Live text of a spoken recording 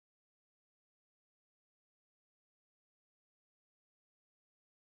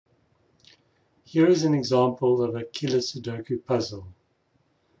Here is an example of a Killer Sudoku puzzle.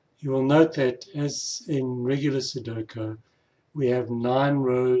 You will note that, as in regular Sudoku, we have 9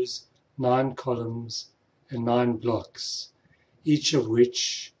 rows, 9 columns, and 9 blocks, each of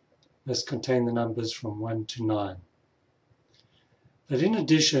which must contain the numbers from 1 to 9. But in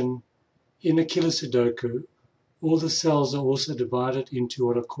addition, in a Killer Sudoku, all the cells are also divided into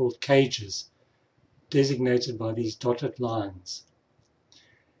what are called cages, designated by these dotted lines.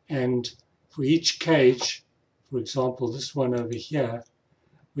 And for each cage, for example, this one over here,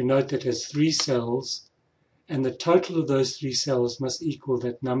 we note that it has 3 cells, and the total of those 3 cells must equal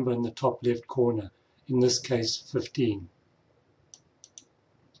that number in the top left corner, in this case 15.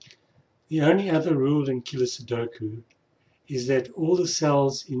 The only other rule in Killer Sudoku is that all the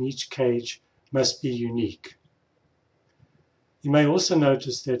cells in each cage must be unique. You may also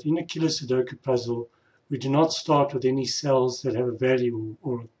notice that in a Killer Sudoku puzzle, we do not start with any cells that have a value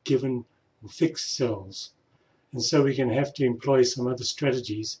or given or fixed cells, and so we can have to employ some other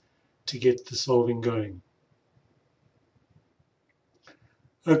strategies to get the solving going.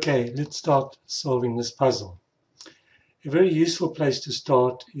 Okay, let's start solving this puzzle. A very useful place to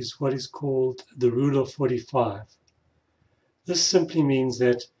start is what is called the rule of 45. This simply means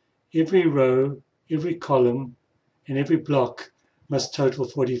that every row, every column, and every block must total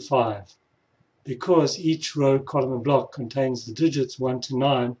 45. Because each row, column, and block contains the digits 1 to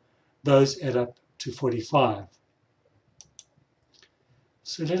 9, those add up to 45.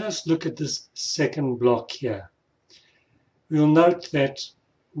 So let us look at this second block here. We'll note that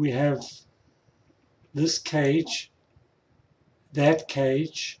we have this cage,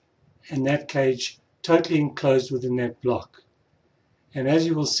 and that cage totally enclosed within that block. And as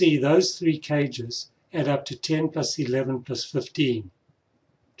you will see, those 3 cages add up to 10 plus 11 plus 15,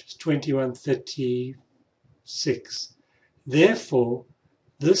 which is 21, 36. Therefore,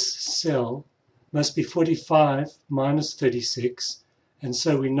 this cell must be 45 minus 36, and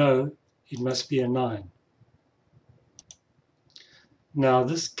so we know it must be a 9. Now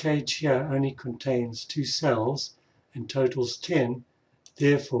this cage here only contains 2 cells and totals 10,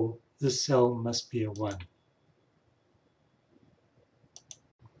 therefore this cell must be a 1.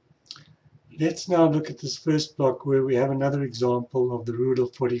 Let's now look at this first block where we have another example of the rule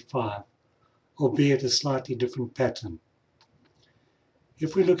of 45, albeit a slightly different pattern.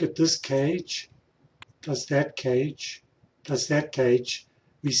 If we look at this cage, plus that cage, plus that cage,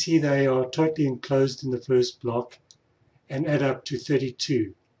 we see they are totally enclosed in the first block and add up to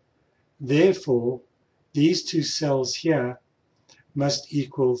 32. Therefore, these 2 cells here must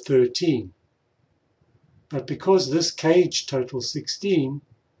equal 13. But because this cage totals 16,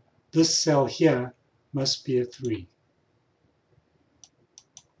 this cell here must be a 3.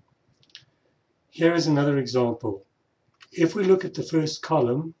 Here is another example. If we look at the first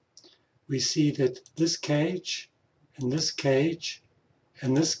column, we see that this cage and this cage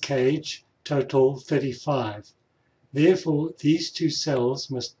and this cage total 35. Therefore, these 2 cells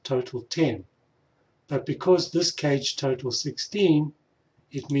must total 10. But because this cage totals 16,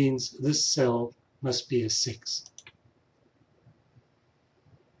 it means this cell must be a 6.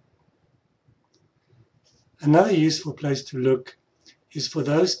 Another useful place to look is for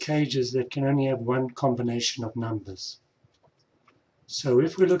those cages that can only have one combination of numbers. So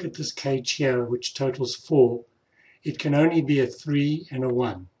if we look at this cage here, which totals 4, it can only be a 3 and a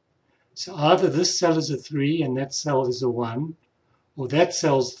 1. So either this cell is a 3 and that cell is a 1, or that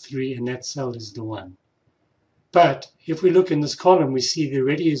cell's 3 and that cell is the 1. But if we look in this column, we see there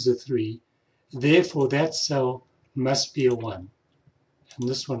already is a 3, therefore that cell must be a 1. And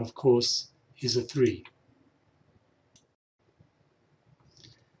this one, of course, is a 3.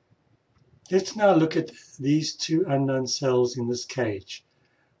 Let's now look at these 2 unknown cells in this cage.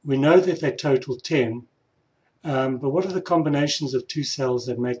 We know that they total 10, but what are the combinations of 2 cells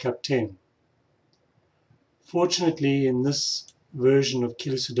that make up 10? Fortunately, in this version of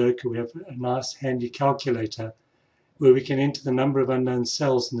Killer Sudoku, we have a nice handy calculator where we can enter the number of unknown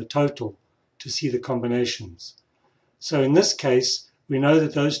cells in the total to see the combinations. So in this case, we know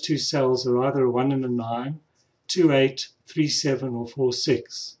that those 2 cells are either a 1 and a 9, 2, 8, 3, 7, or 4,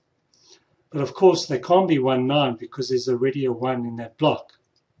 6. But of course, they can't be 1, 9 because there's already a 1 in that block.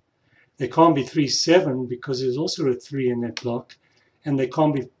 They can't be 3, 7 because there's also a 3 in that block. And they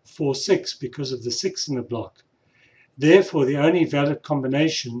can't be 4, 6 because of the 6 in the block. Therefore, the only valid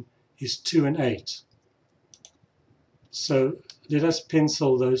combination is 2 and 8. So let us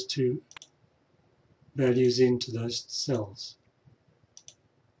pencil those 2 values into those cells.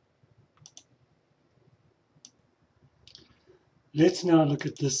 Let's now look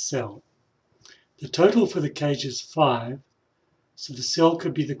at this cell. The total for the cage is 5, So the cell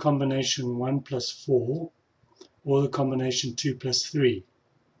could be the combination 1 plus 4 or the combination 2 plus 3.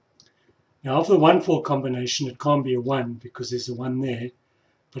 Now of the 1-4 combination, it can't be a 1 because there's a 1 there,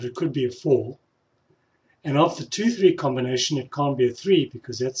 but it could be a 4. And of the 2-3 combination, it can't be a 3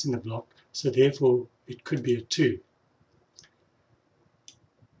 because that's in the block, so therefore it could be a 2.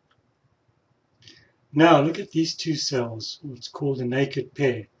 Now look at these two cells, what's called a naked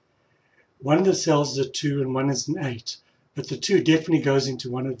pair. One of the cells is a 2 and one is an 8, but the 2 definitely goes into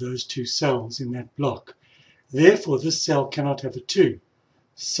one of those two cells in that block. Therefore, this cell cannot have a 2.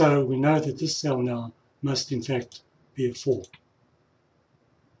 So we know that this cell now must in fact be a 4.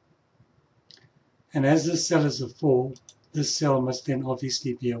 And as this cell is a 4, this cell must then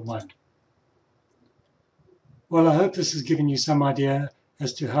obviously be a 1. Well, I hope this has given you some idea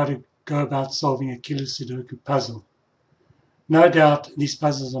as to how to go about solving a Killer Sudoku puzzle. No doubt these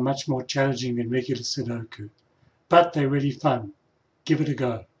puzzles are much more challenging than regular Sudoku, but they're really fun. Give it a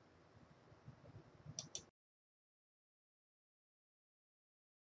go.